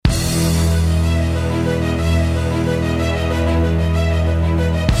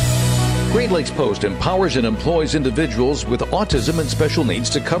Lakes Post empowers and employs individuals with autism and special needs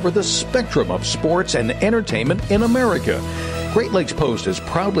to cover the spectrum of sports and entertainment in America. Great Lakes Post is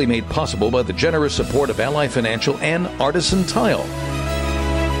proudly made possible by the generous support of Ally Financial and Artisan Tile.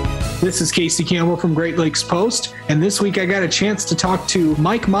 This is Casey Campbell from Great Lakes Post, and this week I got a chance to talk to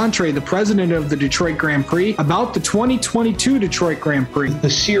Mike Montre, the president of the Detroit Grand Prix, about the 2022 Detroit Grand Prix. The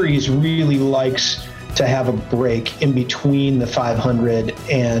series really likes to have a break in between the 500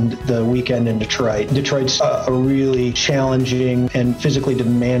 and the weekend in Detroit. Detroit's a really challenging and physically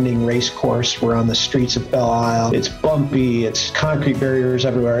demanding race course. We're on the streets of Belle Isle. It's bumpy, it's concrete barriers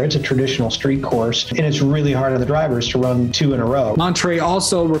everywhere. It's a traditional street course, and it's really hard on the drivers to run two in a row. Montre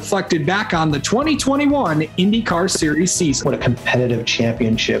also reflected back on the 2021 IndyCar Series season. What a competitive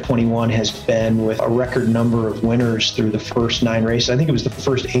championship 21 has been, with a record number of winners through the first 9 races. I think it was the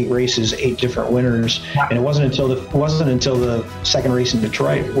first 8 races, 8 different winners. And it wasn't until the second race in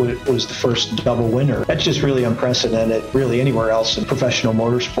Detroit was the first double winner. That's just really unprecedented, really anywhere else in professional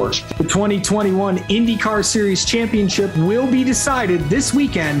motorsports. The 2021 IndyCar Series Championship will be decided this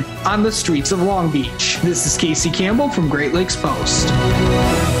weekend on the streets of Long Beach. This is Casey Campbell from Great Lakes Post.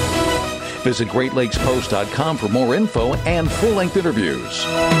 Visit GreatLakesPost.com for more info and full-length interviews.